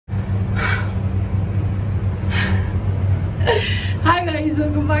guys,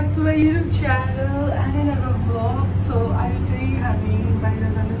 welcome back to my YouTube channel and another vlog. So I'm today having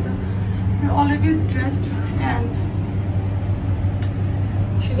we're already dressed and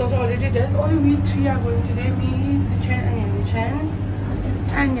she's also already dressed. Only we three are going today. Me, Dichen and Yanchen.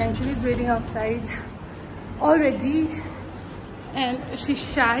 And Yanchen is waiting outside already. And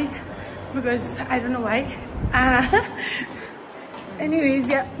she's shy because I don't know why. Anyways,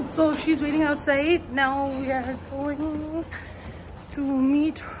 yeah, so she's waiting outside. Now we are going to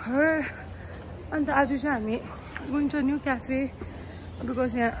meet her and the Ajujami. Going to a new cafe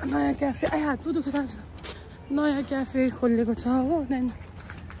because yeah, Naya cafe. I had to do that. Naya cafe. Then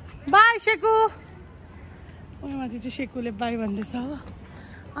bye, Sheku. Oh my God, Sheku le bye one this hour.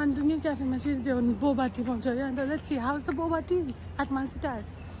 And the new cafe machine is on boba tea. And let's see how's the boba tea at Mansitar.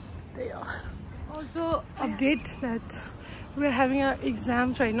 There. Also, update that we're having our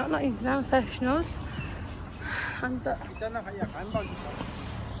exams right now. Not exams, sessionals. And the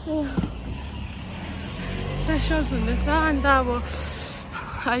sessionals in this and the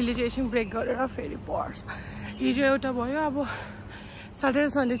I break got it off very poor. Usually, boy, Saturday,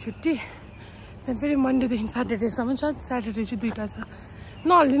 Sunday, chutti. Then very Monday, then Saturday, Saturday, chutti.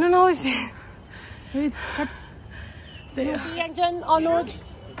 No, you know, now is it. They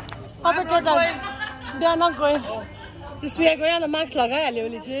are not going. This we are going on the max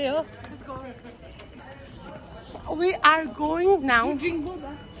laga. We are going now.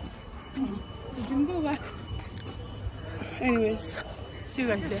 Anyways, see you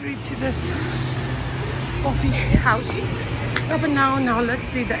guys there. Reach this coffee house. But now let's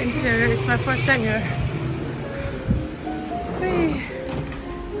see the interior. It's my first time here. Hey,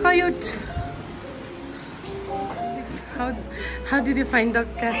 cute. How did you find the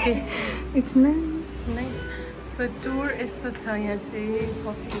cafe? It's nice. Nice. So tour is the Tayate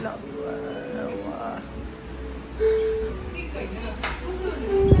coffee lab.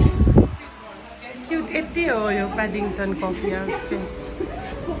 Cute your Paddington coffee house too.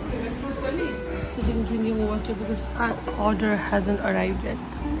 Sitting drinking water because our order hasn't arrived yet.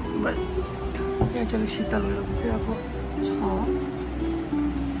 But yeah, chalo Sheetal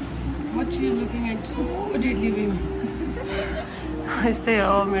what are you looking at? What are you leaving? I stay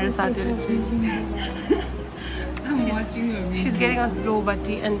home. I'm watching her. She's getting us boba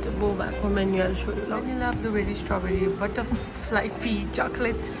tea and boba for menu. I'll show you. I love blueberry, strawberry, butterfly pea,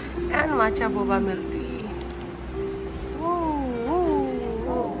 chocolate, and matcha boba milk tea.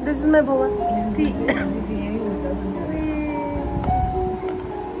 Whoa. This is my boba tea.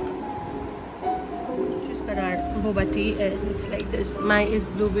 She's got our boba tea, and it's like this. Mine is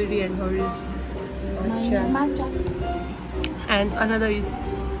blueberry, and her is matcha. And another is,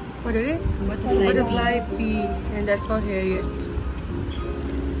 what is it? Butterfly pea, and that's not here yet.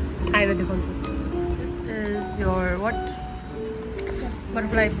 I read the concept. This is your what?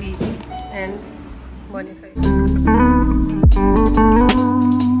 Butterfly pea and bonify.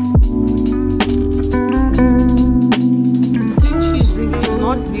 The thing she's drinking is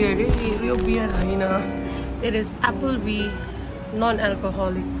not beer. It is real beer, Raina. It is Applebee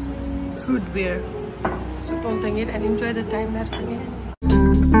non-alcoholic fruit beer. So don't think it and enjoy the time lapse again.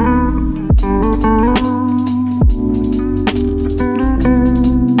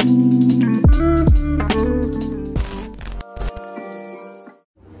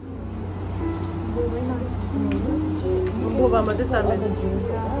 Boba मध्ये चालले.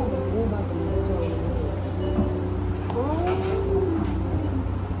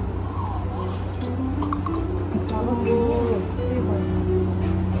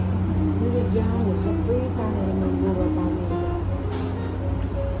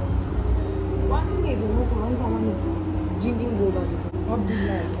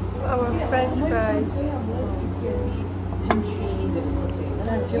 Our French fries.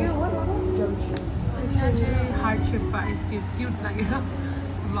 Heart shape ice cube. Cute lagera.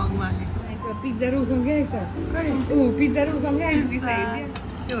 Vlog ma हालेको. Pizza ro सँगै आइछ. Pizza ro सँगै आइछ.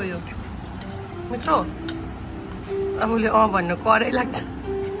 के हो यो? मिठो? अबले भन्नु करै लाग्छ.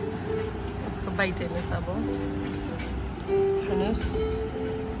 यसको बाइट हेर्नुस् अब. हेर्नुस्.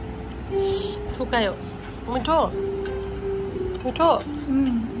 ठुकायो. मिठो? मिठो?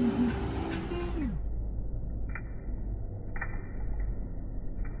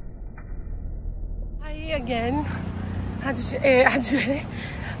 Hi again. Actually,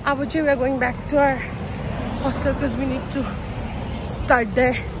 we're going back to our hostel because we need to start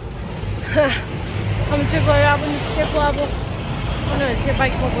there. हामी चाहिँ गयो अब निस्केको अब उनीहरू चाहिँ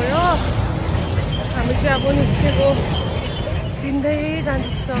बाइकमा गयो हामी चाहिँ अब निस्केको हिँड्दै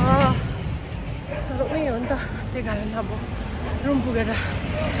जान्छ तर उही हो नि त त्यही कारण अब रुम पुगेर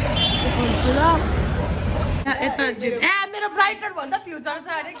देखाउँछु ल यता मेरो ब्राइटर भन्दा फ्युचर छ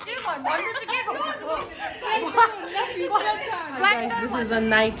अरे के भन्नु चाहिँ के Guys, this is a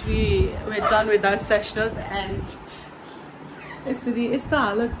night we're done with our sessionals and यसरी यस्तो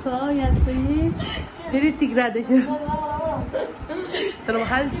हालत छ यहाँ चाहिँ फेरि तिग्रा देख्यो तर म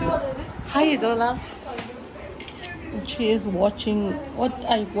हाल्छु Hi Dola. She is watching what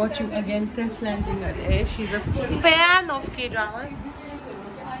I'm watching again, Prince Landing. She's a fan of K-dramas.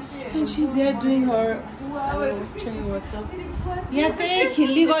 And she's here doing her training what's up. यहाँ चाहिँ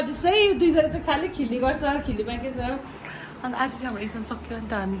खिल्ली गर्दैछ है यो दुईजना चाहिँ खाली खिल्ली गर्छ खिल्लीमा के छ अनि आज चाहिँ हाम्रो एक्जाम सक्यो अनि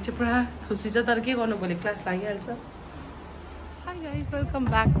त हामी चाहिँ पुरा खुसी छ तर के गर्नु भोलि class लागिहाल्छ Hi guys, welcome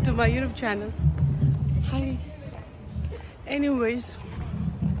back to my YouTube channel. Hi. Anyways,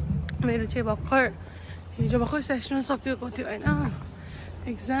 मेरो चाहिँ हिजो भर्खर सेसनल सकिएको थियो होइन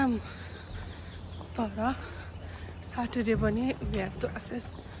एक्जाम तर Saturday पनि we have to assess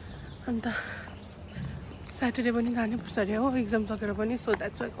अन्त Saturday पनि जानै पर्छ अरे हो एक्जाम सकेर पनि so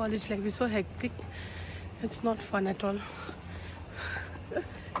that's why college life is so hectic. It's not fun at all.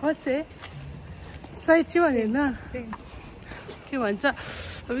 What's it? Sai चाहिँ भनेन के भन्छ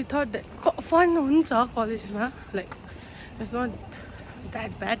we thought that fun हुन्छ कलेजमा like it's not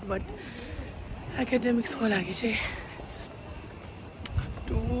that bad but academics को लागि चाहिँ it's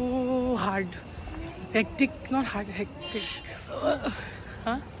too hard hectic not hard hectic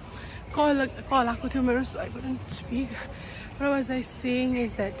call आएको थियो मेरो so I couldn't speak. What was I saying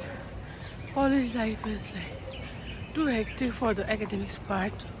is that college life is like too hectic for the academics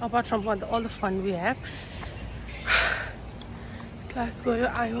part apart from all the fun we have. Class गयो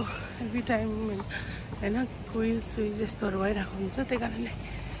आयो every time होइन quiz यस्तोहरू भइरहेको हुन्छ त्यही कारणले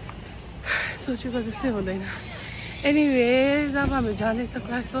सोचेको जस्तै हुँदैन एनिवे जब हामी जाँदैछ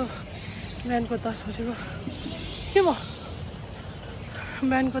क्लास हो बिहानको 10 बजेको के भयो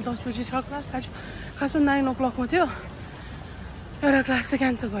बिहानको 10 बजी छ क्लास खासमा 9 o'clock मा थियो एउटा क्लास चाहिँ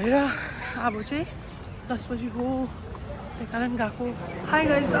क्यान्सल भएर अब चाहिँ 10 बजी हो त्यही कारण गएको Hi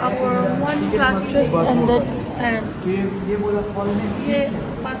guys, our one class just ended and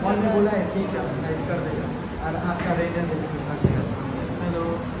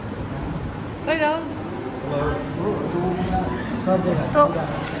Hello. तो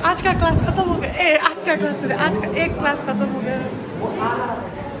आज का क्लास खत्म हो गया आज का क्लास आज का एक क्लास खत्म हो गया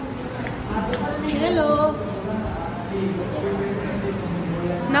Hello.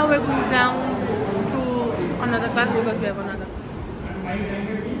 Now we're going down to another class because we have another.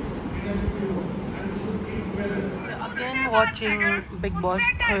 Again watching Big Boss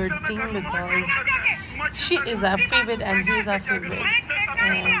 13 because she is our favorite and he is our favorite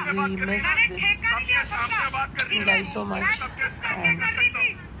and we miss this guy so much and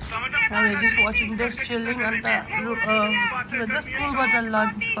now we're just watching this chilling on the school but the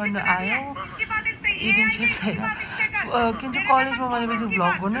lunch गर्न आयो eating chips होइन किन्तु कलेजमा मैले बेसी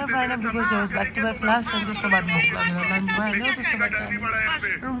vlog गर्नै पाएन because there was back to back class अनि त्यसको बाद भोक लागेर लन्च भयो त्यसको बाद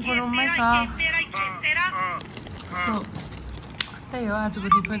रुममै छ so त्यही हो आजको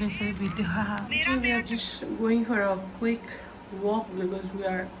दिन पनि यसरी बित्यो we are just going for a quick walk because we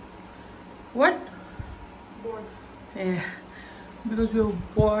are bored. Yeah, because we were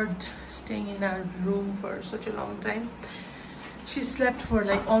bored staying in our room for such a long time. She slept for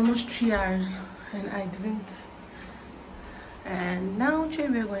like almost 3 hours and I didn't. And now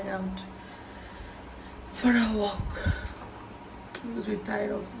we're going out for a walk because we're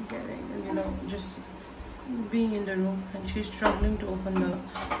tired of getting and just being in the room and she's struggling to open the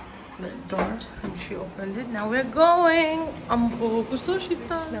door and she opened it. Now we're going.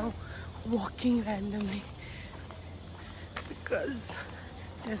 Now walking randomly because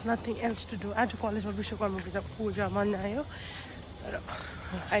there's nothing else to do. At college ma Vishwakarma puja man aayo.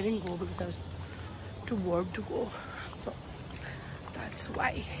 I didn't go because I was too bored to go. So that's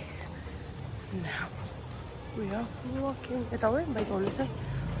why now we are walking. It's our bike only sir.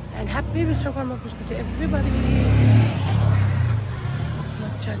 And happy Vishwakarma puja to everybody.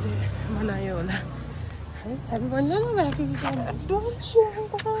 Machale manayo hola. Everyone knows happy Vishwakarma.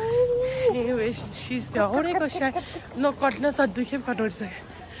 Anyways, she's the only question. No cutna saddu khem katorsa.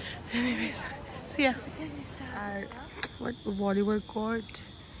 Anyways, see ya. Our volleyball court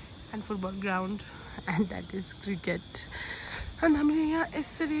and football ground and that is cricket. And हामीले यहाँ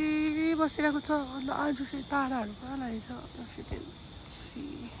यसरी बसिरहेको छ अन्त आज चाहिँ ताराहरू पुरा लागेको छ if you can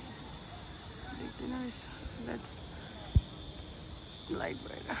see देख्दैन रहेछ that's लाइट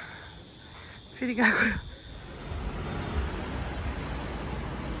भएर फेरि गएको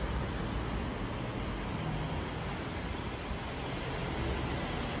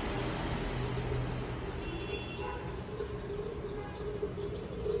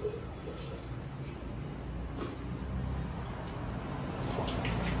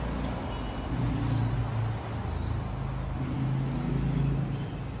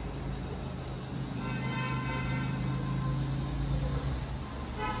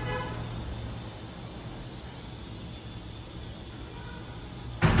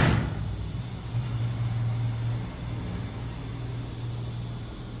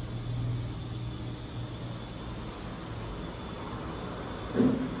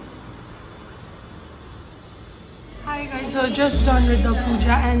Hi guys, so just done with the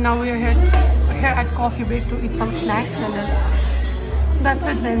puja and now we are here at Coffee Break to eat some snacks and then that's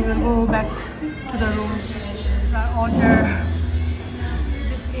it. Then we'll go back to the room. I order.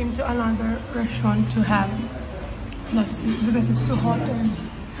 Just came to another restaurant to have lassi because it's too hot and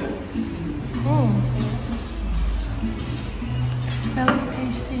very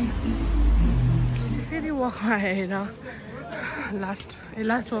tasty. फेरि वकमा आएर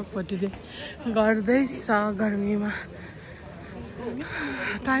last वकपट्टि चाहिँ गर्दैछ गर्मीमा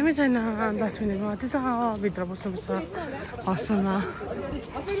टाइमै छैन 10 मिनटमा त्यसो भित्र बस्नुपर्छ हस्टेलमा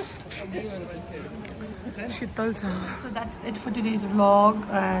शीतल छ. So that's it for today's vlog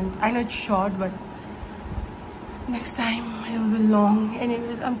and I know it's short but next time it will be long.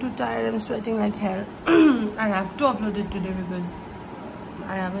 Anyways, I'm too tired, I'm sweating like hell. I have to upload it today because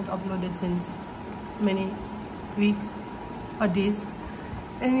I haven't uploaded since many weeks or days.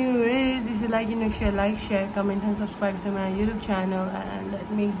 Anyways, if you like, share, comment and subscribe to my YouTube channel and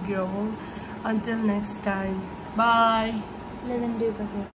let me grow. Until next time, bye. 11 days ago.